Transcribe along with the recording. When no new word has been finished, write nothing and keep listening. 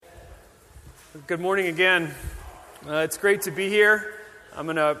Good morning again. It's great to be here. I'm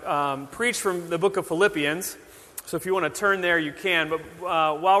going to preach from the book of Philippians. So if you want to turn there, you can. But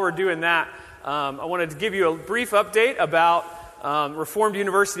while we're doing that, I wanted to give you a brief update about Reformed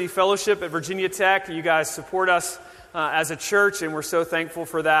University Fellowship at Virginia Tech. You guys support us as a church, and we're so thankful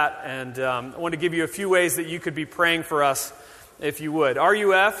for that. And I want to give you a few ways that you could be praying for us if you would.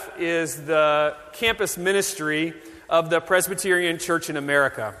 RUF is the campus ministry of the Presbyterian Church in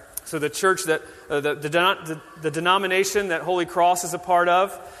America. So the church that, the denomination that Holy Cross is a part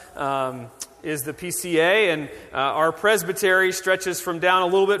of is the PCA, and our presbytery stretches from down a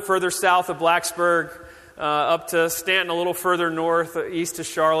little bit further south of Blacksburg up to Stanton, a little further north, east to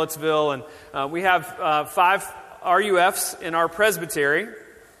Charlottesville, and we have 5 RUFs in our presbytery,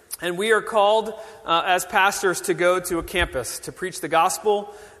 and we are called as pastors to go to a campus, to preach the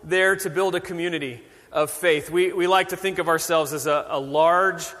gospel there, to build a community of faith. We like to think of ourselves as a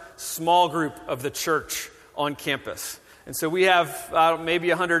large, small group of the church on campus. And so we have maybe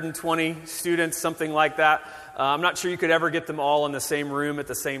 120 students, something like that. I'm not sure you could ever get them all in the same room at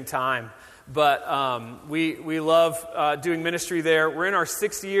the same time. But we love doing ministry there. We're in our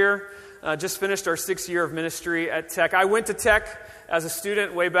 6th year, just finished our 6th year of ministry at Tech. I went to Tech as a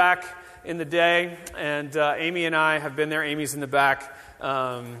student way back in the day, and Amy and I have been there. Amy's in the back.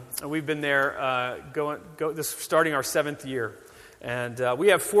 We've been there starting our 7th year. And we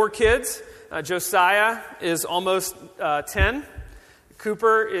have 4 kids. Josiah is almost 10.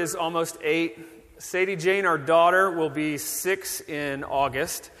 Cooper is almost 8. Sadie Jane, our daughter, will be 6 in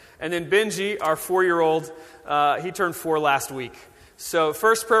August. And then Benji, our 4-year-old, he turned 4 last week. So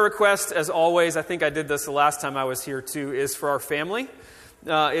first prayer request, as always, I think I did this the last time I was here too, is for our family.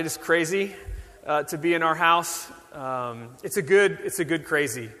 It is crazy to be in our house. It's a good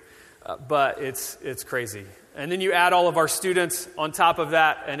crazy, but it's crazy. And then you add all of our students on top of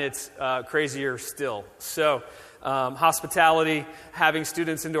that, and it's crazier still. So hospitality, having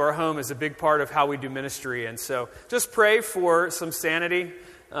students into our home is a big part of how we do ministry. And so just pray for some sanity,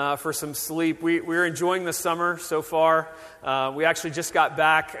 for some sleep. We're enjoying the summer so far. We actually just got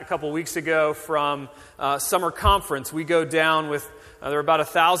back a couple weeks ago from summer conference. We go down with, there are about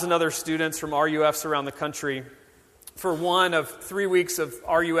 1,000 other students from RUFs around the country for one of 3 weeks of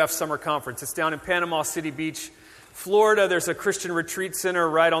RUF Summer Conference. It's down in Panama City Beach, Florida. There's a Christian retreat center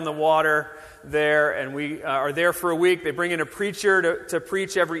right on the water there, and we are there for a week. They bring in a preacher to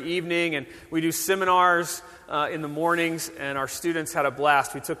preach every evening, and we do seminars in the mornings, and our students had a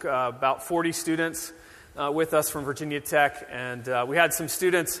blast. We took about 40 students with us from Virginia Tech, and we had some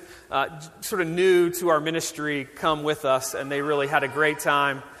students sort of new to our ministry come with us, and they really had a great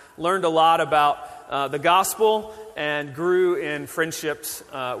time, learned a lot about the gospel, and grew in friendships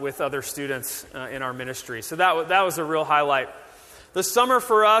with other students in our ministry. So that was a real highlight. The summer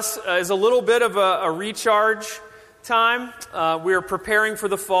for us is a little bit of a recharge time. We are preparing for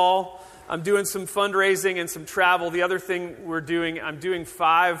the fall. I'm doing some fundraising and some travel. The other thing I'm doing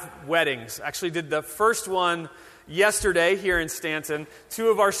 5 weddings. Actually did the first one yesterday here in Stanton. 2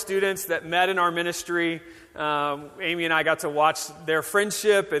 of our students that met in our ministry, Amy and I got to watch their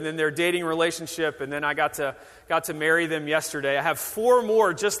friendship and then their dating relationship, and then I got to marry them yesterday. I have 4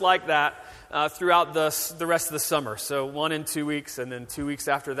 more just like that throughout the rest of the summer. So 1 in 2 weeks, and then 2 weeks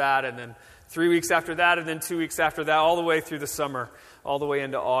after that, and then 3 weeks after that, and then 2 weeks after that, all the way through the summer, all the way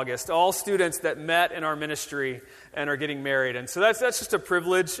into August. All students that met in our ministry and are getting married. And so that's just a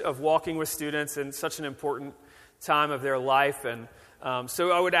privilege of walking with students in such an important time of their life. And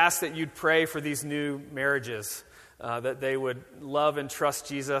so I would ask that you'd pray for these new marriages, that they would love and trust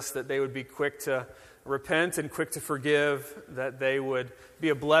Jesus, that they would be quick to repent and quick to forgive, that they would be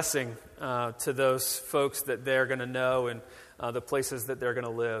a blessing to those folks that they're going to know and the places that they're going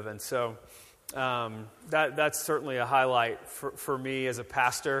to live. And so that's certainly a highlight for me as a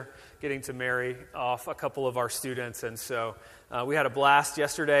pastor, getting to marry off a couple of our students. And so we had a blast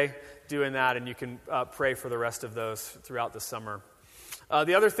yesterday doing that, and you can pray for the rest of those throughout the summer.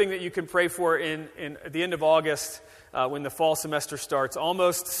 The other thing that you can pray for at the end of August, when the fall semester starts,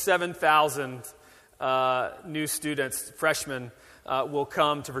 almost 7,000 new students, freshmen, will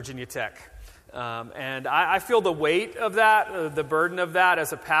come to Virginia Tech. And I feel the weight of that, the burden of that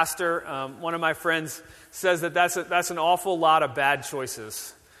as a pastor. One of my friends says that's an awful lot of bad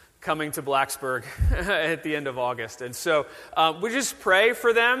choices coming to Blacksburg at the end of August. And so we just pray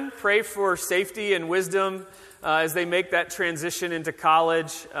for them, pray for safety and wisdom as they make that transition into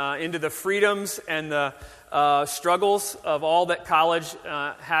college, into the freedoms and the struggles of all that college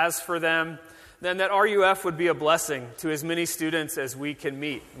has for them. Then that RUF would be a blessing to as many students as we can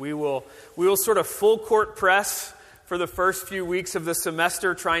meet. We will sort of full court press for the first few weeks of the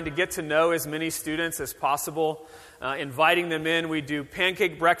semester, trying to get to know as many students as possible, inviting them in. We do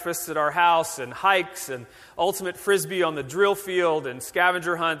pancake breakfasts at our house and hikes and ultimate frisbee on the drill field and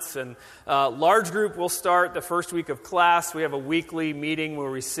scavenger hunts. And large group will start the first week of class. We have a weekly meeting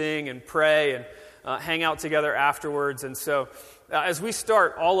where we sing and pray and hang out together afterwards. And so as we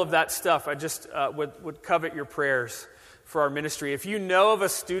start all of that stuff, I just would covet your prayers for our ministry. If you know of a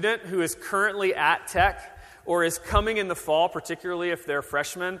student who is currently at Tech or is coming in the fall, particularly if they're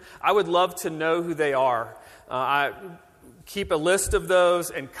freshmen, I would love to know who they are. I keep a list of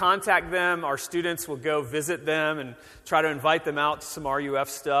those and contact them. Our students will go visit them and try to invite them out to some RUF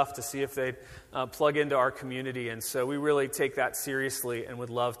stuff to see if they plug into our community. And so we really take that seriously and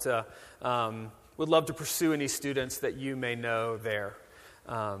would love to pursue any students that you may know there.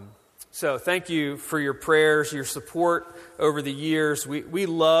 So thank you for your prayers, your support over the years. We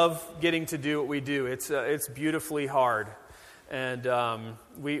love getting to do what we do. It's beautifully hard, and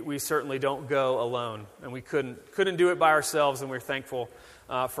we certainly don't go alone. And we couldn't do it by ourselves, and we're thankful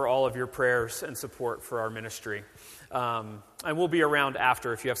for all of your prayers and support for our ministry. And we'll be around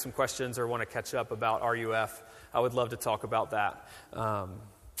after if you have some questions or want to catch up about RUF. I would love to talk about that.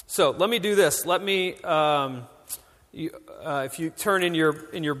 So let me do this. Let me. If you turn in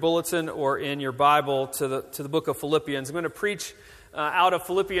your bulletin or in your Bible to the book of Philippians, I'm going to preach out of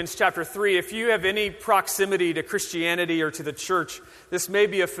Philippians chapter 3. If you have any proximity to Christianity or to the church, this may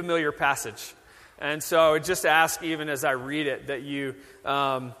be a familiar passage. And so I would just ask, even as I read it, that you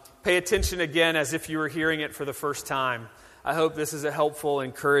pay attention again as if you were hearing it for the first time. I hope this is a helpful,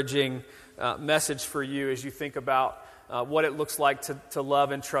 encouraging message for you as you think about what it looks like to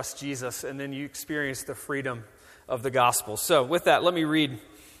love and trust Jesus, and then you experience the freedom of the gospel. So with that, let me read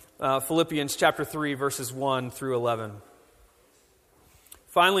Philippians chapter 3, verses 1 through 11.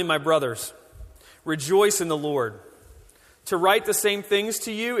 Finally, my brothers, rejoice in the Lord. To write the same things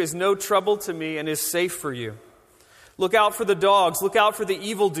to you is no trouble to me and is safe for you. Look out for the dogs, look out for the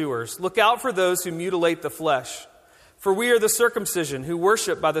evildoers, look out for those who mutilate the flesh. For we are the circumcision who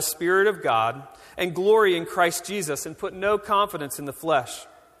worship by the Spirit of God and glory in Christ Jesus and put no confidence in the flesh.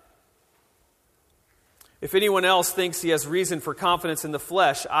 If anyone else thinks he has reason for confidence in the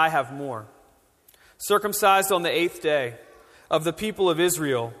flesh, I have more. Circumcised on the 8th day, of the people of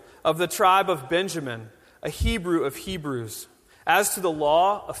Israel, of the tribe of Benjamin, a Hebrew of Hebrews, as to the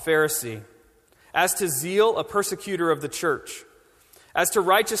law, a Pharisee, as to zeal, a persecutor of the church, as to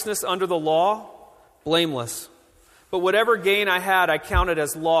righteousness under the law, blameless. But whatever gain I had, I counted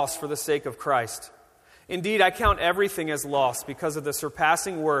as loss for the sake of Christ. Indeed, I count everything as loss because of the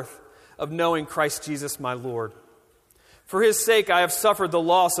surpassing worth of knowing Christ Jesus my Lord. For his sake I have suffered the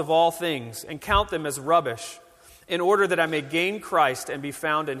loss of all things and count them as rubbish, in order that I may gain Christ and be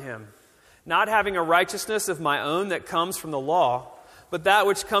found in him, not having a righteousness of my own that comes from the law, but that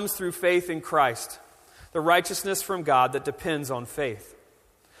which comes through faith in Christ, the righteousness from God that depends on faith,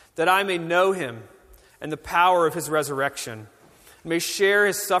 that I may know him and the power of his resurrection, and may share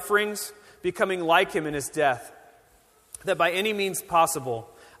his sufferings, becoming like him in his death, that by any means possible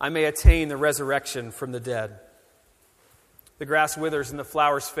I may attain the resurrection from the dead. The grass withers and the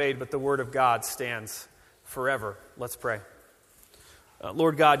flowers fade, but the word of God stands forever. Let's pray.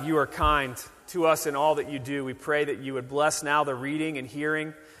 Lord God, you are kind to us in all that you do. We pray that you would bless now the reading and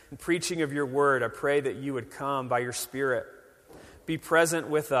hearing and preaching of your word. I pray that you would come by your Spirit. Be present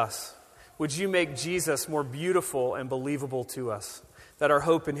with us. Would you make Jesus more beautiful and believable to us, that our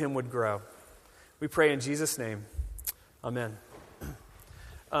hope in him would grow? We pray in Jesus' name. Amen.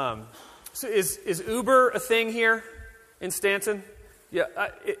 So is Uber a thing here in Stanton? Yeah,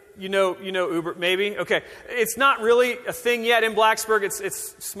 you know Uber, maybe? Okay. It's not really a thing yet in Blacksburg. It's a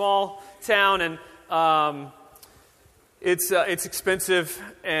small town, and it's expensive,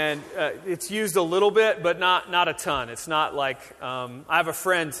 and it's used a little bit, but not a ton. It's not like, I have a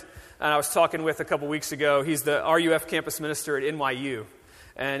friend, and I was talking with a couple weeks ago. He's the RUF campus minister at NYU.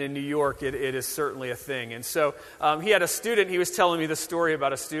 And in New York, it is certainly a thing. And so he had a student, he was telling me the story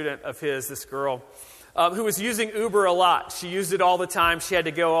about a student of his, this girl, who was using Uber a lot. She used it all the time. She had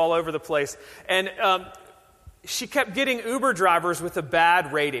to go all over the place. And she kept getting Uber drivers with a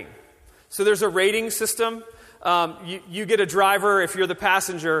bad rating. So there's a rating system. You get a driver if you're the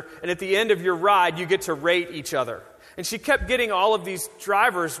passenger, and at the end of your ride, you get to rate each other. And she kept getting all of these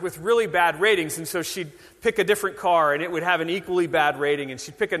drivers with really bad ratings, and so she'd pick a different car, and it would have an equally bad rating, and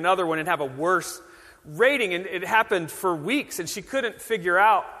she'd pick another one and have a worse rating, and it happened for weeks, and she couldn't figure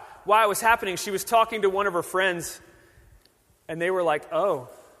out why it was happening. She was talking to one of her friends, and they were like, oh,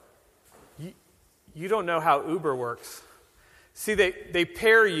 you don't know how Uber works. See, they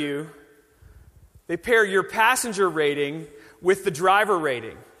pair you They pair your passenger rating with the driver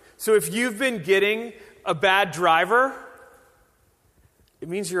rating. So if you've been getting a bad driver, it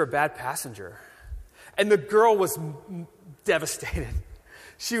means you're a bad passenger. And the girl was devastated.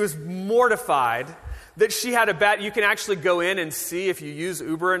 She was mortified that she had a bad... You can actually go in and see, if you use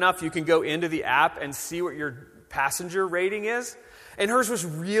Uber enough, you can go into the app and see what your passenger rating is. And hers was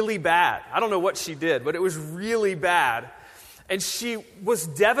really bad. I don't know what she did, but it was really bad. And she was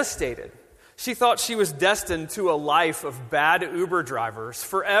devastated. She thought she was destined to a life of bad Uber drivers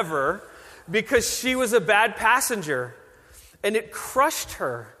forever because she was a bad passenger. And it crushed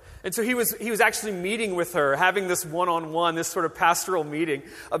her. And so he was actually meeting with her, having this one-on-one, this sort of pastoral meeting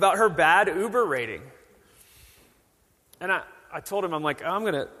about her bad Uber rating. And I told him, I'm like, I'm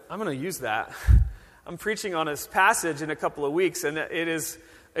gonna use that. I'm preaching on this passage in a couple of weeks, and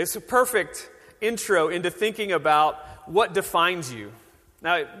it's a perfect intro into thinking about what defines you.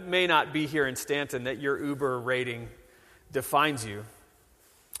 Now, it may not be here in Stanton that your Uber rating defines you,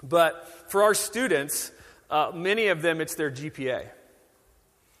 but for our students, many of them, it's their GPA.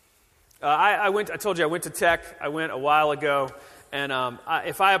 I told you I went to Tech. I went a while ago, and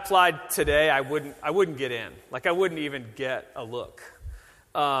if I applied today, I wouldn't get in. Like, I wouldn't even get a look.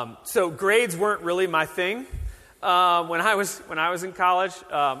 So grades weren't really my thing when I was in college.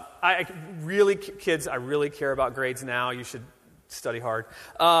 I really care about grades now. You should study hard.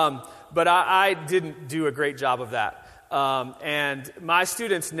 But I didn't do a great job of that. And my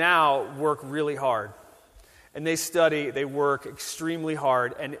students now work really hard, and they study. They work extremely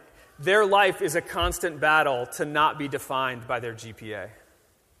hard, and their life is a constant battle to not be defined by their GPA.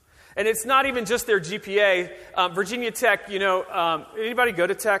 And it's not even just their GPA. Virginia Tech, anybody go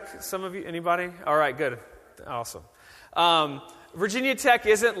to Tech? Some of you, anybody? All right, good. Awesome. Virginia Tech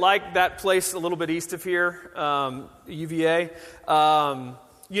isn't like that place a little bit east of here, UVA.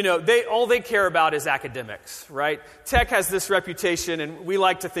 All they care about is academics, right? Tech has this reputation, and we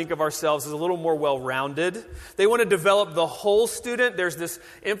like to think of ourselves as a little more well-rounded. They want to develop the whole student. There's this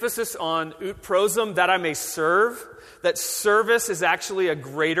emphasis on ut prosum, that I may serve, that service is actually a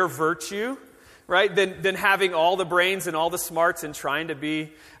greater virtue, right, than having all the brains and all the smarts and trying to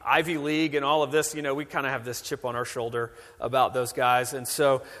be Ivy League and all of this. We kind of have this chip on our shoulder about those guys. And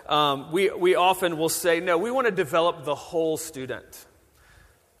so we often will say, no, we want to develop the whole student.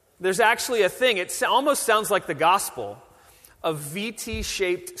 There's actually a thing, it almost sounds like the gospel, a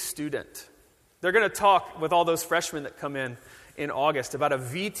VT-shaped student. They're going to talk with all those freshmen that come in August about a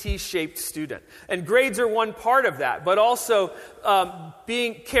VT-shaped student. And grades are one part of that, but also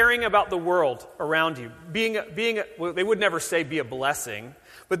caring about the world around you. They would never say be a blessing,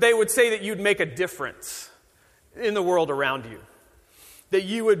 but they would say that you'd make a difference in the world around you. That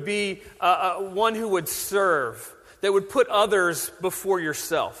you would be one who would serve, that would put others before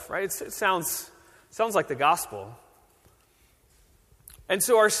yourself, right? It sounds like the gospel. And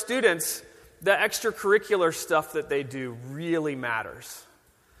so our students, the extracurricular stuff that they do really matters.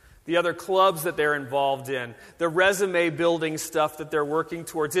 The other clubs that they're involved in, the resume building stuff that they're working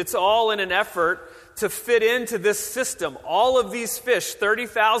towards, it's all in an effort to fit into this system. All of these fish,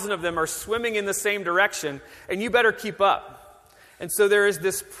 30,000 of them, are swimming in the same direction, and you better keep up. And so there is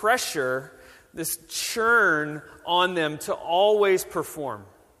this pressure, this churn on them to always perform,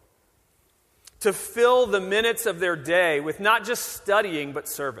 to fill the minutes of their day with not just studying, but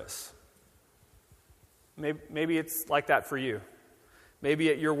service. Maybe it's like that for you. Maybe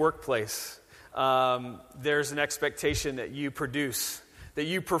at your workplace, there's an expectation that you produce, that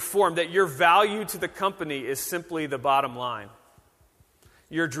you perform, that your value to the company is simply the bottom line.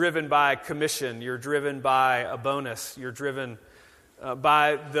 You're driven by commission, you're driven by a bonus, you're driven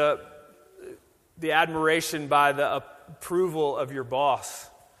by the admiration, by the approval of your boss.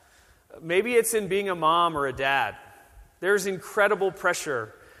 Maybe it's in being a mom or a dad. There's incredible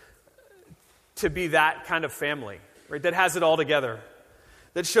pressure to be that kind of family, right? That has it all together.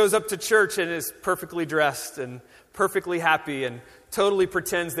 That shows up to church and is perfectly dressed and perfectly happy and totally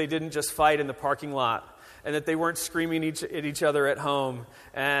pretends they didn't just fight in the parking lot and that they weren't screaming at each other at home,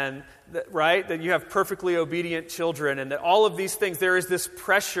 and that you have perfectly obedient children, and that all of these things, there is this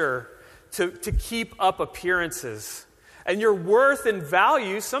pressure to keep up appearances. And your worth and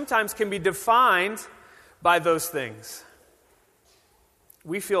value sometimes can be defined by those things.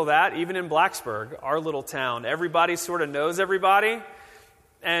 We feel that even in Blacksburg, our little town. Everybody sort of knows everybody.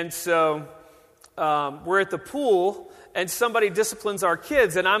 And so we're at the pool and somebody disciplines our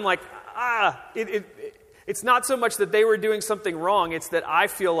kids, and I'm like, it's not so much that they were doing something wrong, it's that I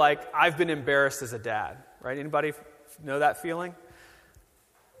feel like I've been embarrassed as a dad. Right? Anybody know that feeling?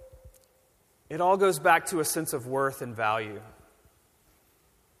 It all goes back to a sense of worth and value.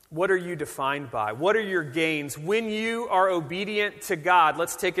 What are you defined by? What are your gains? When you are obedient to God,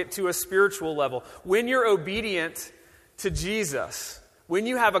 let's take it to a spiritual level. When you're obedient to Jesus, when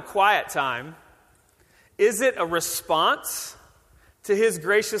you have a quiet time, is it a response to His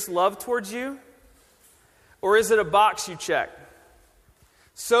gracious love towards you? Or is it a box you check?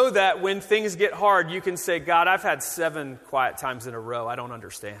 So that when things get hard, you can say, God, I've had 7 quiet times in a row. I don't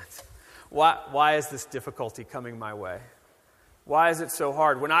understand. Why is this difficulty coming my way? Why is it so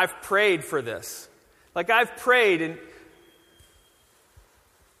hard? When I've prayed for this, like I've prayed and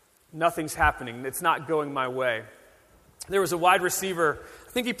nothing's happening. It's not going my way. There was a wide receiver,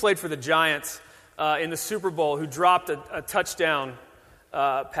 I think he played for the Giants in the Super Bowl, who dropped a touchdown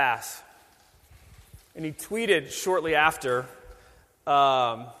pass. And he tweeted shortly after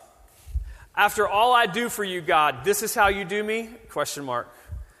all I do for you, God, this is how you do me? ?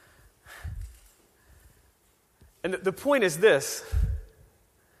 And the point is this.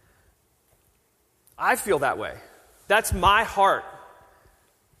 I feel that way. That's my heart.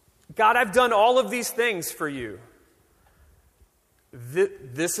 God, I've done all of these things for you.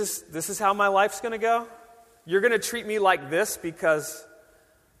 This is how my life's going to go? You're going to treat me like this because...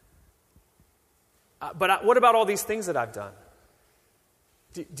 But what about all these things that I've done?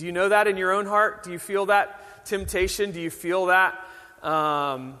 Do you know that in your own heart? Do you feel that temptation? Do you feel that...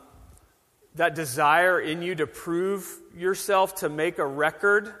 that desire in you to prove yourself, to make a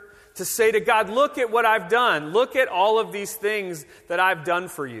record, to say to God, look at what I've done. Look at all of these things that I've done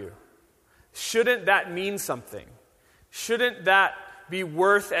for you. Shouldn't that mean something? Shouldn't that be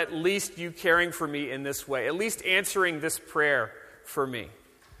worth at least you caring for me in this way, at least answering this prayer for me?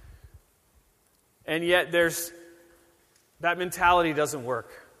 And yet that mentality doesn't work.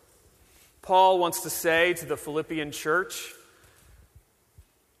 Paul wants to say to the Philippian church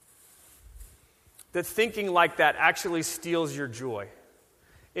that thinking like that actually steals your joy.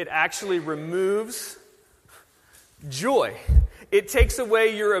 It actually removes joy. It takes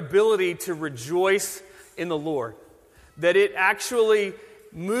away your ability to rejoice in the Lord. That it actually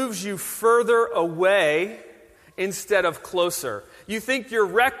moves you further away instead of closer. You think your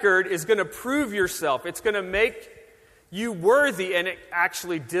record is going to prove yourself. It's going to make you worthy, and it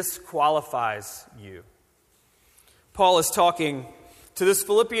actually disqualifies you. Paul is talking to this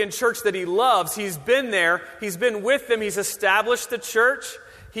Philippian church that he loves. He's been there. He's been with them. He's established the church.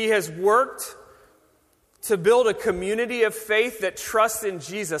 He has worked to build a community of faith that trusts in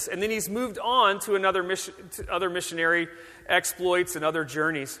Jesus. And then he's moved on to other missionary exploits and other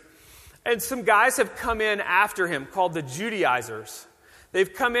journeys. And some guys have come in after him called the Judaizers.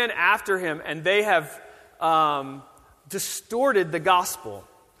 They've come in after him and they have distorted the gospel.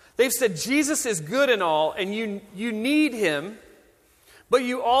 They've said Jesus is good and all, and you need him, but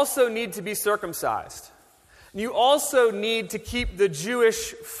you also need to be circumcised. You also need to keep the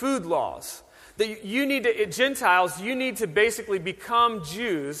Jewish food laws. That you need to, Gentiles, you need to basically become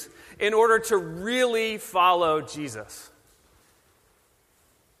Jews in order to really follow Jesus.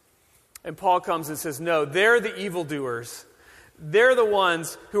 And Paul comes and says, no, they're the evildoers. They're the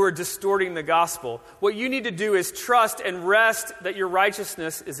ones who are distorting the gospel. What you need to do is trust and rest that your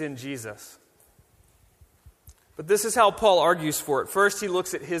righteousness is in Jesus. But this is how Paul argues for it. First, he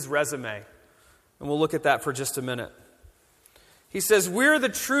looks at his resume. And we'll look at that for just a minute. He says, we're the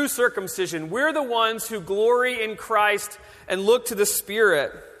true circumcision. We're the ones who glory in Christ and look to the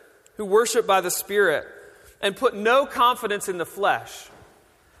Spirit, who worship by the Spirit, and put no confidence in the flesh.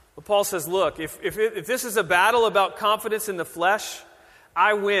 But Paul says, look, if this is a battle about confidence in the flesh,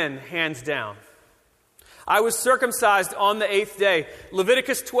 I win hands down. I was circumcised on the 8th day.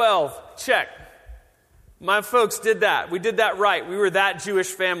 Leviticus 12, check. My folks did that. We did that right. We were that Jewish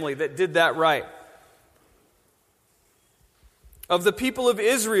family that did that right. Of the people of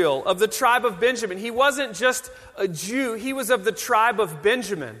Israel, of the tribe of Benjamin. He wasn't just a Jew, he was of the tribe of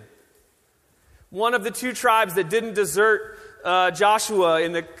Benjamin. One of the 2 tribes that didn't desert Joshua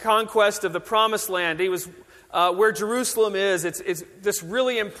in the conquest of the Promised Land. He was where Jerusalem is. It's this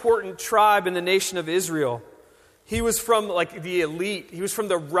really important tribe in the nation of Israel. He was from like the elite. He was from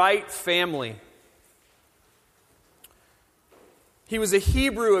the right family. He was a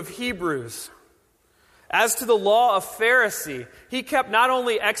Hebrew of Hebrews. As to the law of Pharisee, he kept not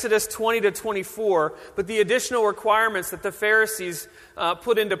only Exodus 20 to 24, but the additional requirements that the Pharisees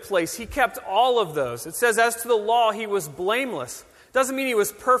put into place. He kept all of those. It says, as to the law, he was blameless. Doesn't mean he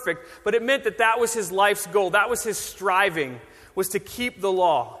was perfect, but it meant that was his life's goal. That was his striving, was to keep the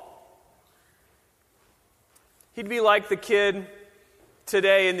law. He'd be like the kid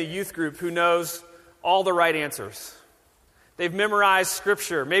today in the youth group who knows all the right answers. They've memorized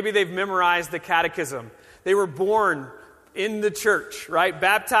Scripture. Maybe they've memorized the catechism. They were born in the church, right?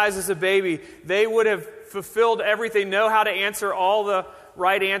 Baptized as a baby. They would have fulfilled everything, know how to answer all the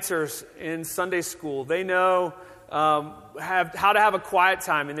right answers in Sunday school. They know how to have a quiet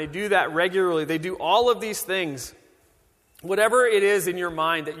time, and they do that regularly. They do all of these things. Whatever it is in your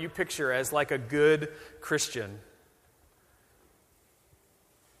mind that you picture as like a good Christian.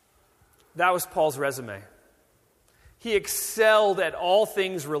 That was Paul's resume. He excelled at all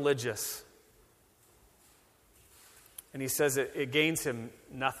things religious. And he says it gains him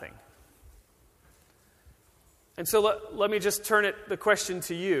nothing. And so let me just turn the question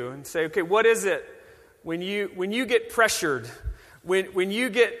to you and say, okay, what is it when you get pressured, when you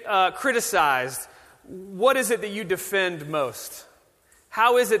get criticized, what is it that you defend most?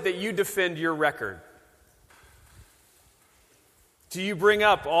 How is it that you defend your record? Do you bring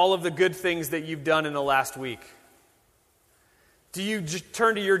up all of the good things that you've done in the last week? Do you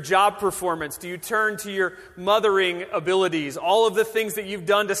turn to your job performance? Do you turn to your mothering abilities? All of the things that you've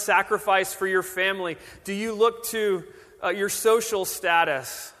done to sacrifice for your family? Do you look to your social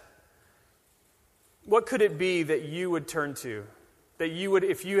status? What could it be that you would turn to? That you would,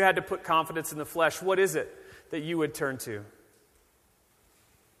 if you had to put confidence in the flesh, what is it that you would turn to?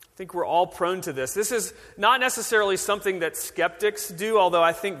 I think we're all prone to this. This is not necessarily something that skeptics do, although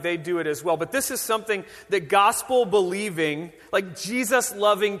I think they do it as well. But this is something that gospel-believing, like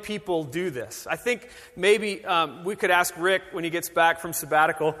Jesus-loving people do this. I think maybe we could ask Rick when he gets back from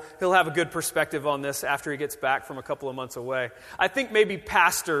sabbatical. He'll have a good perspective on this after he gets back from a couple of months away. I think maybe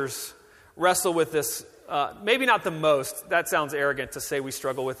pastors wrestle with this, maybe not the most. That sounds arrogant to say we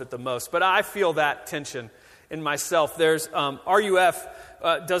struggle with it the most. But I feel that tension in myself. There's RUF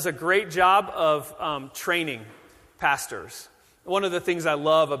does a great job of training pastors. One of the things I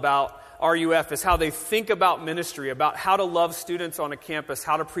love about RUF is how they think about ministry, about how to love students on a campus,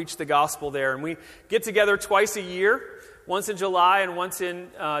 how to preach the gospel there. And we get together twice a year, once in July and once in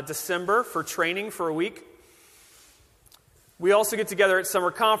December for training for a week. We also get together at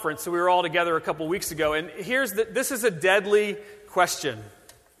summer conference, so we were all together a couple weeks ago. And this is a deadly question.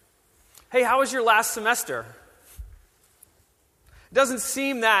 Hey, how was your last semester? It doesn't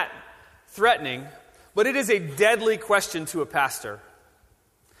seem that threatening, but it is a deadly question to a pastor.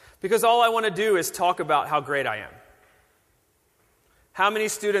 Because all I want to do is talk about how great I am. How many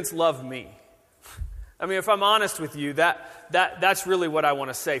students love me? I mean, if I'm honest with you, that's really what I want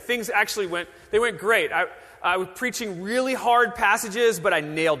to say. Things actually went great. I was preaching really hard passages, but I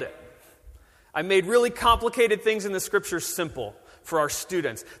nailed it. I made really complicated things in the scriptures simple for our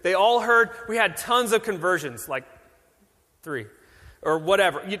students. They all heard, we had tons of conversions, like 3 or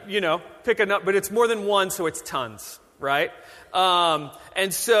whatever. You know, pick a number, but it's more than 1, so it's tons, right?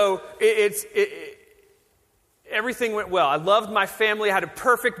 And so everything went well. I loved my family. I had a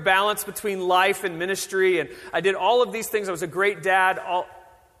perfect balance between life and ministry, and I did all of these things. I was a great dad,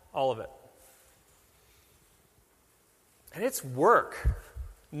 all of it. And it's work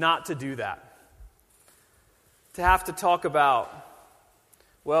not to do that. To have to talk about,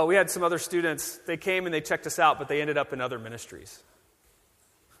 well, we had some other students, they came and they checked us out, but they ended up in other ministries.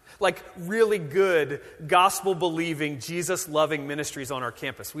 Like really good, gospel-believing, Jesus-loving ministries on our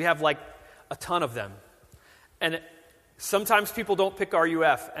campus. We have like a ton of them. And sometimes people don't pick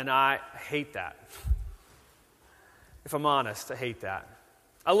RUF, and I hate that. If I'm honest, I hate that.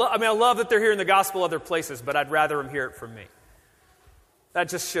 I love that they're hearing the gospel other places, but I'd rather them hear it from me. That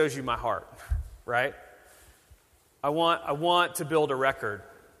just shows you my heart, right? I want to build a record.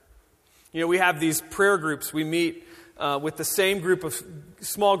 You know, we have these prayer groups. We meet with the same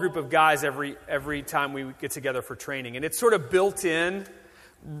small group of guys every time we get together for training. And it's sort of built in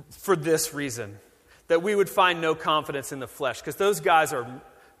for this reason, that we would find no confidence in the flesh, because those guys are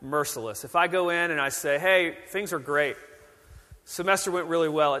merciless. If I go in and I say, hey, things are great, semester went really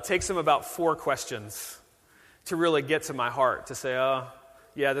well, it takes them about 4 questions to really get to my heart, to say, oh,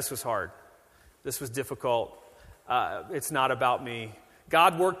 yeah, this was hard. This was difficult. It's not about me.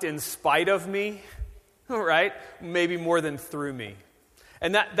 God worked in spite of me, right? Maybe more than through me.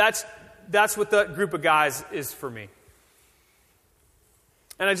 And that's what the group of guys is for me.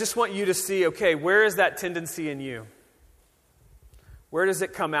 And I just want you to see, okay, where is that tendency in you? Where does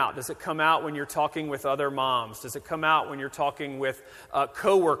it come out? Does it come out when you're talking with other moms? Does it come out when you're talking with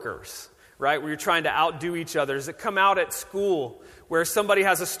coworkers, right? Where you're trying to outdo each other? Does it come out at school where somebody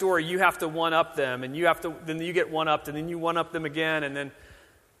has a story, you have to one-up them, and then you get one-upped, and then you one-up them again, and then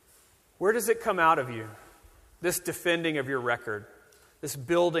where does it come out of you? This defending of your record, this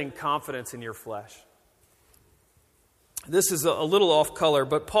building confidence in your flesh. This is a little off color,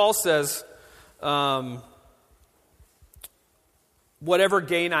 but Paul says, whatever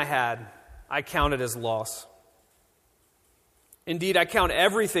gain I had, I counted as loss. Indeed, I count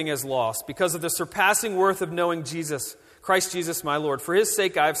everything as loss because of the surpassing worth of knowing Jesus, Christ Jesus my Lord. For his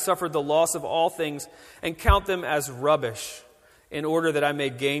sake I have suffered the loss of all things and count them as rubbish in order that I may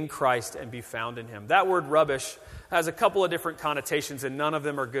gain Christ and be found in him. That word rubbish has a couple of different connotations and none of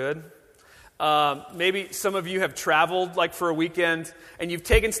them are good. Maybe some of you have traveled like for a weekend and you've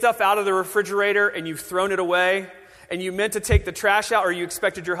taken stuff out of the refrigerator and you've thrown it away and you meant to take the trash out or you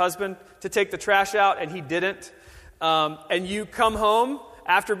expected your husband to take the trash out and he didn't. And you come home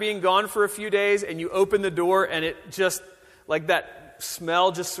after being gone for a few days and you open the door and it just, like that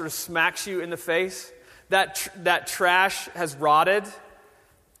smell just sort of smacks you in the face. That trash has rotted.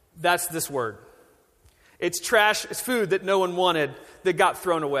 That's this word. It's trash, it's food that no one wanted that got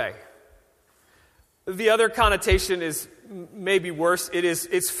thrown away. The other connotation is maybe worse.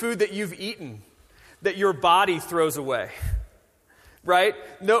 It's food that you've eaten, that your body throws away. Right?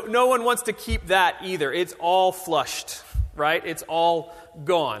 No one wants to keep that either. It's all flushed, right? It's all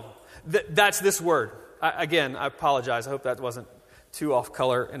gone. That's this word. Again, I apologize. I hope that wasn't too off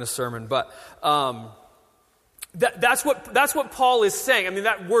color in a sermon, but that's what Paul is saying. I mean,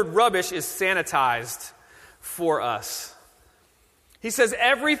 that word rubbish is sanitized for us. He says,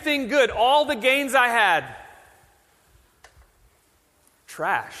 everything good, all the gains I had,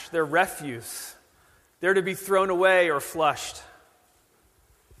 trash. They're refuse. They're to be thrown away or flushed.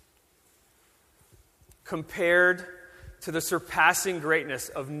 Compared to the surpassing greatness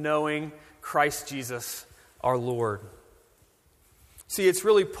of knowing Christ Jesus, our Lord. See, it's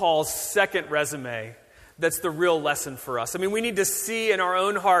really Paul's second resume that's the real lesson for us. I mean, we need to see in our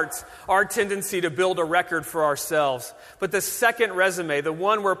own hearts our tendency to build a record for ourselves. But the second resume, the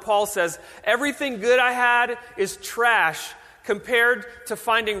one where Paul says, everything good I had is trash compared to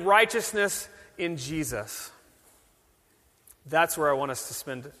finding righteousness in Jesus. That's where I want us to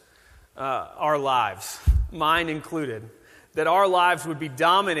spend our lives, mine included, that our lives would be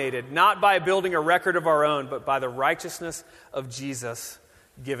dominated not by building a record of our own, but by the righteousness of Jesus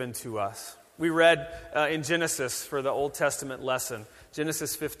given to us. We read in Genesis for the Old Testament lesson,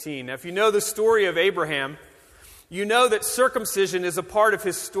 Genesis 15. Now, if you know the story of Abraham, you know that circumcision is a part of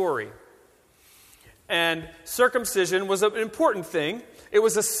his story. And circumcision was an important thing. It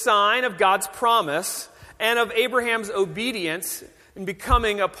was a sign of God's promise and of Abraham's obedience in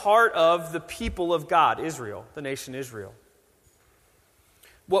becoming a part of the people of God, Israel, the nation Israel.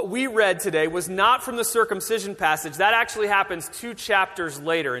 What we read today was not from the circumcision passage. That actually happens 2 chapters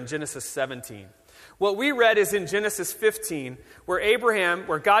later in Genesis 17. What we read is in Genesis 15,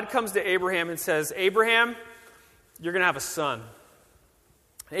 where God comes to Abraham and says, Abraham, you're going to have a son.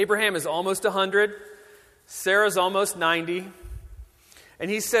 Abraham is almost 100. Sarah's almost 90. And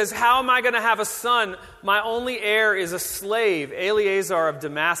he says, how am I going to have a son? My only heir is a slave, Eleazar of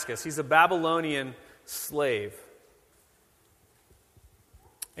Damascus. He's a Babylonian slave.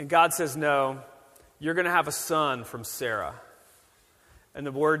 And God says, no, you're going to have a son from Sarah. And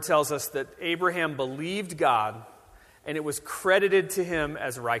the word tells us that Abraham believed God, and it was credited to him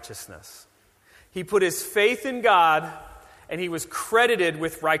as righteousness. He put his faith in God, and he was credited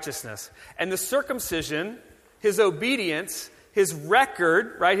with righteousness. And the circumcision, his obedience, his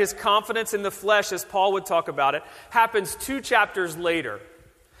record, right, his confidence in the flesh, as Paul would talk about it, happens 2 chapters later.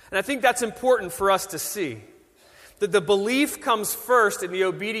 And I think that's important for us to see. That the belief comes first and the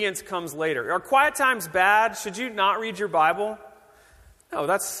obedience comes later. Are quiet times bad? Should you not read your Bible? No,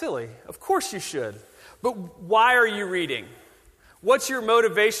 that's silly. Of course you should. But why are you reading? What's your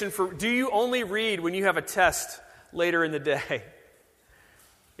motivation for? Do you only read when you have a test later in the day?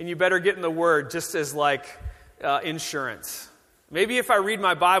 And you better get in the Word just as like insurance. Maybe if I read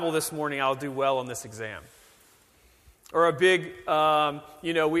my Bible this morning, I'll do well on this exam. Or a big,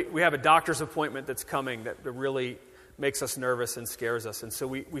 we have a doctor's appointment that's coming that really makes us nervous and scares us. And so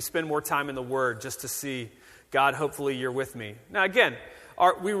we spend more time in the Word just to see, God, hopefully you're with me. Now again,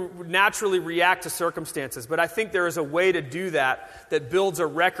 we naturally react to circumstances, but I think there is a way to do that builds a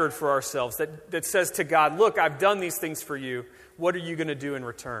record for ourselves, that says to God, look, I've done these things for you. What are you going to do in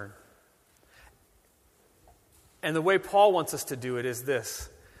return? And the way Paul wants us to do it is this.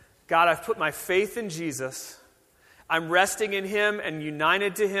 God, I've put my faith in Jesus. I'm resting in Him and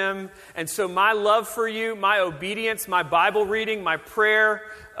united to Him. And so my love for you, my obedience, my Bible reading, my prayer,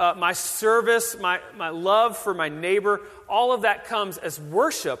 my service, my love for my neighbor, all of that comes as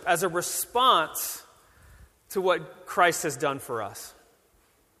worship, as a response to what Christ has done for us.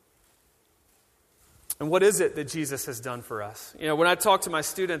 And what is it that Jesus has done for us? You know, when I talk to my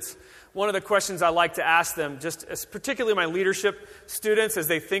students, one of the questions I like to ask them, particularly my leadership students, as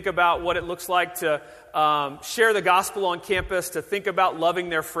they think about what it looks like to share the gospel on campus, to think about loving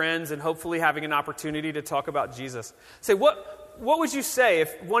their friends and hopefully having an opportunity to talk about Jesus. Say, what what would you say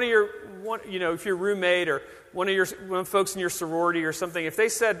if if your roommate or one of the folks in your sorority or something, if they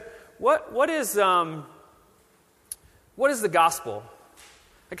said, what is the gospel?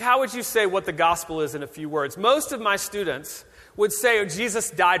 Like, how would you say what the gospel is in a few words? Most of my students would say, oh, Jesus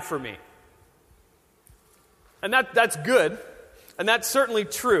died for me. And that's good. And that's certainly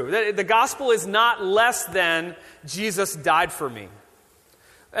true. The gospel is not less than Jesus died for me.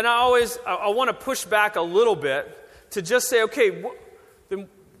 And I want to push back a little bit to just say, okay, then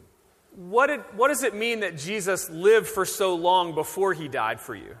what does it mean that Jesus lived for so long before he died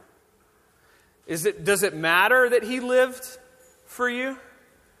for you? Does it matter that he lived for you?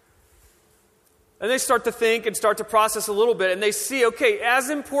 And they start to think and start to process a little bit, and they see, okay, as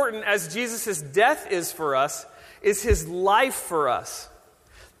important as Jesus' death is for us, is his life for us.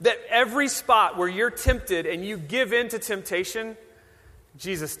 That every spot where you're tempted and you give in to temptation,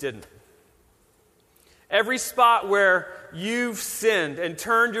 Jesus didn't. Every spot where you've sinned and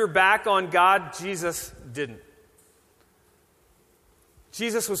turned your back on God, Jesus didn't.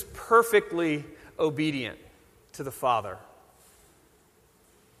 Jesus was perfectly obedient to the Father.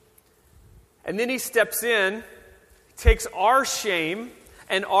 And then he steps in, takes our shame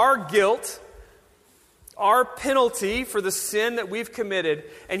and our guilt, our penalty for the sin that we've committed,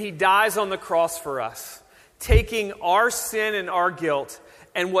 and he dies on the cross for us, taking our sin and our guilt,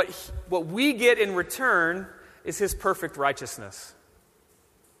 and what we get in return is his perfect righteousness.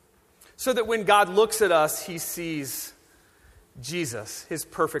 So that when God looks at us, he sees Jesus, his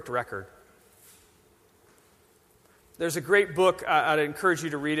perfect record. There's a great book, I'd encourage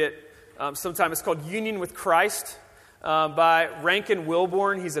you to read it sometime. It's called Union with Christ by Rankin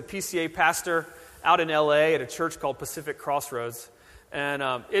Wilborn. He's a PCA pastor out in LA at a church called Pacific Crossroads.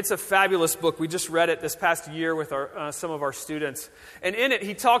 And it's a fabulous book. We just read it this past year with some of our students. And in it,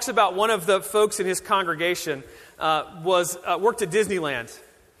 he talks about one of the folks in his congregation worked at Disneyland.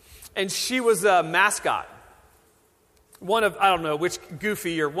 And she was a mascot. One of, I don't know which,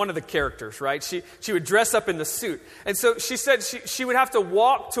 Goofy or one of the characters, right? She would dress up in the suit. And so she said she would have to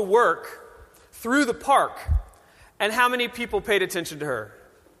walk to work through the park. And how many people paid attention to her?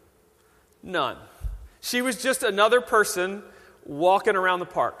 None. She was just another person walking around the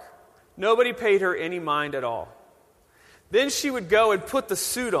park. Nobody paid her any mind at all. Then she would go and put the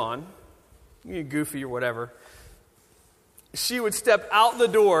suit on, Goofy or whatever. She would step out the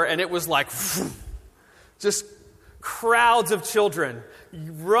door and it was like just crowds of children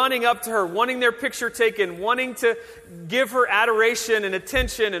running up to her, wanting their picture taken, wanting to give her adoration and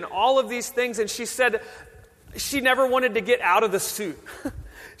attention and all of these things. And she said she never wanted to get out of the suit.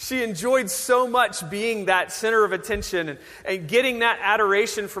 She enjoyed so much being that center of attention and getting that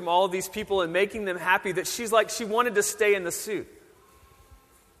adoration from all of these people and making them happy that she wanted to stay in the suit.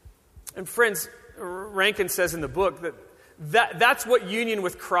 And friends, Rankin says in the book that's what union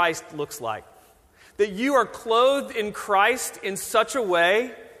with Christ looks like. That you are clothed in Christ in such a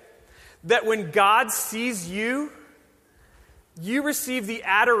way that when God sees you, you receive the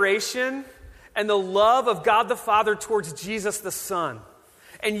adoration and the love of God the Father towards Jesus the Son.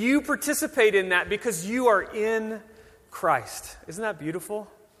 And you participate in that because you are in Christ. Isn't that beautiful?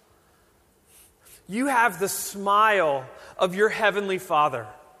 You have the smile of your Heavenly Father.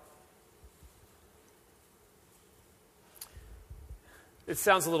 It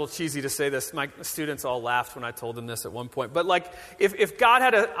sounds a little cheesy to say this. My students all laughed when I told them this at one point. But like, if God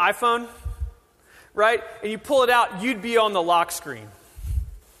had an iPhone, right, and you pull it out, you'd be on the lock screen,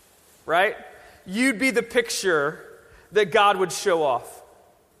 right? You'd be the picture that God would show off.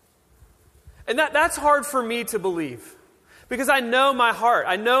 And that's hard for me to believe. Because I know my heart.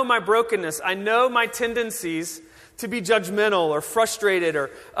 I know my brokenness. I know my tendencies to be judgmental or frustrated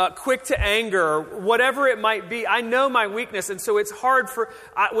or quick to anger or whatever it might be. I know my weakness. And so it's hard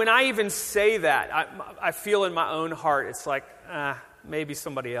when I even say that, I feel in my own heart, it's like, maybe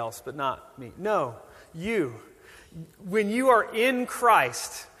somebody else, but not me. No, you. When you are in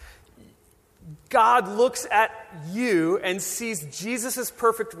Christ, God looks at you and sees Jesus'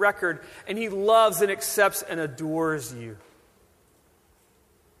 perfect record, and he loves and accepts and adores you.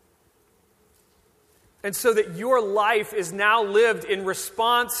 And so that your life is now lived in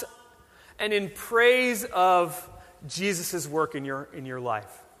response and in praise of Jesus' work in your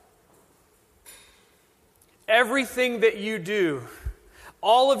life. Everything that you do,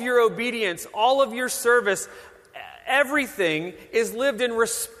 all of your obedience, all of your service, everything is lived in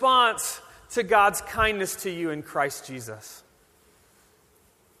response to God's kindness to you in Christ Jesus.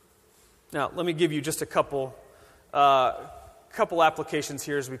 Now, let me give you just a couple applications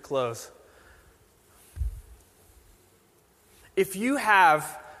here as we close. If you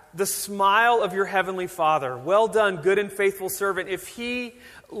have the smile of your heavenly Father. Well done, good and faithful servant. If He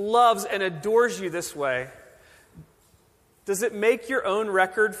loves and adores you this way, does it make your own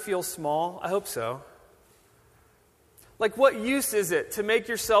record feel small? I hope so. Like, what use is it to make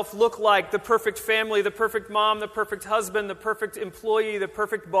yourself look like the perfect family, the perfect mom, the perfect husband, the perfect employee, the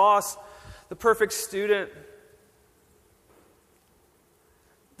perfect boss, the perfect student?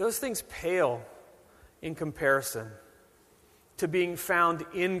 Those things pale in comparison to being found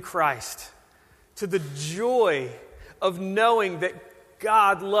in Christ, to the joy of knowing that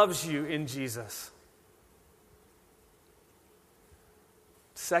God loves you in Jesus.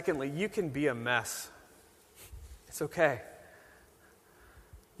 Secondly, you can be a mess. It's okay.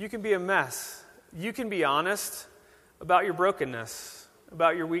 You can be a mess. You can be honest about your brokenness,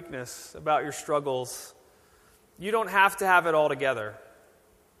 about your weakness, about your struggles. You don't have to have it all together.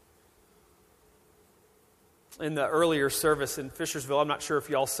 In the earlier service in Fishersville, I'm not sure if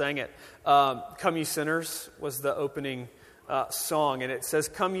y'all sang it, Come Ye Sinners was the opening song, and it says,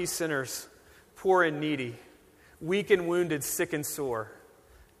 Come ye sinners, poor and needy, weak and wounded, sick and sore,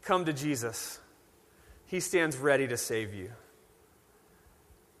 come to Jesus. He stands ready to save you.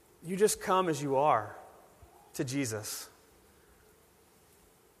 You just come as you are to Jesus.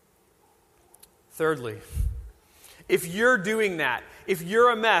 Thirdly, if you're doing that, if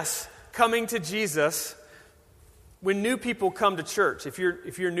you're a mess coming to Jesus, when new people come to church, if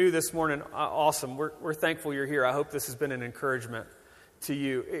you're new this morning, awesome. We're thankful you're here. I hope this has been an encouragement to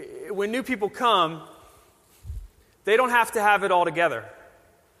you. When new people come, they don't have to have it all together.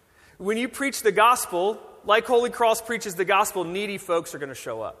 When you preach the gospel, like Holy Cross preaches the gospel, needy folks are going to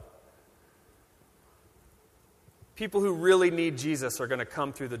show up. People who really need Jesus are going to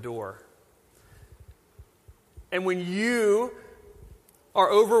come through the door. And when you are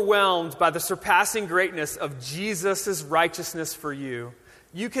overwhelmed by the surpassing greatness of Jesus' righteousness for you,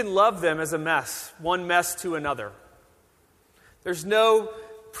 you can love them as a mess, one mess to another. There's no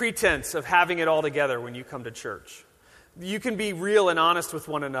pretense of having it all together when you come to church. You can be real and honest with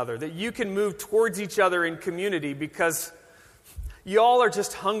one another, that you can move towards each other in community because y'all are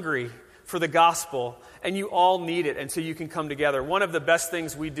just hungry for the gospel and you all need it, and so you can come together. One of the best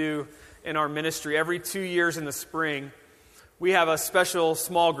things we do in our ministry, every 2 years in the spring, we have a special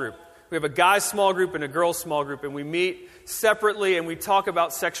small group. We have a guys' small group and a girls' small group, and we meet separately and we talk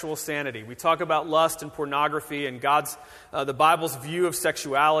about sexual sanity. We talk about lust and pornography and the Bible's view of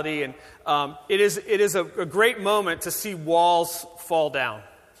sexuality. And it is a great moment to see walls fall down,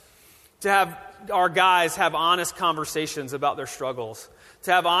 to have our guys have honest conversations about their struggles,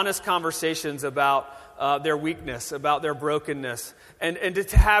 to have honest conversations about their weakness, about their brokenness, and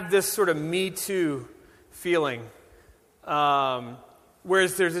to have this sort of Me Too feeling.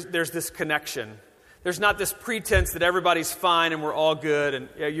 Whereas there's this connection. There's not this pretense that everybody's fine and we're all good and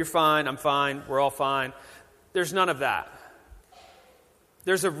yeah, you're fine, I'm fine, we're all fine. There's none of that.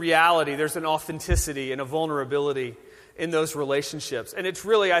 There's a reality, there's an authenticity and a vulnerability in those relationships. And it's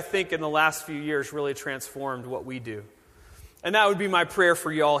really, I think, in the last few years, really transformed what we do. And that would be my prayer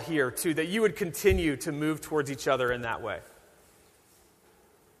for y'all here, too, that you would continue to move towards each other in that way.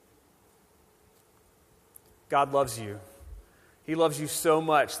 God loves you. He loves you so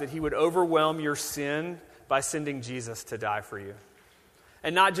much that He would overwhelm your sin by sending Jesus to die for you.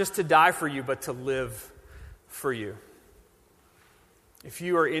 And not just to die for you, but to live for you. If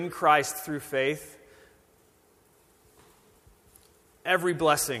you are in Christ through faith, every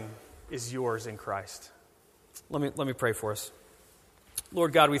blessing is yours in Christ. Let me pray for us.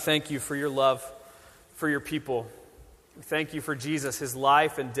 Lord God, we thank you for your love for your people. We thank you for Jesus, His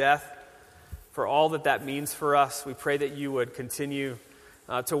life and death, for all that means for us. We pray that you would continue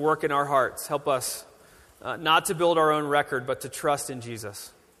to work in our hearts. Help us not to build our own record, but to trust in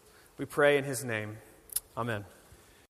Jesus. We pray in His name. Amen.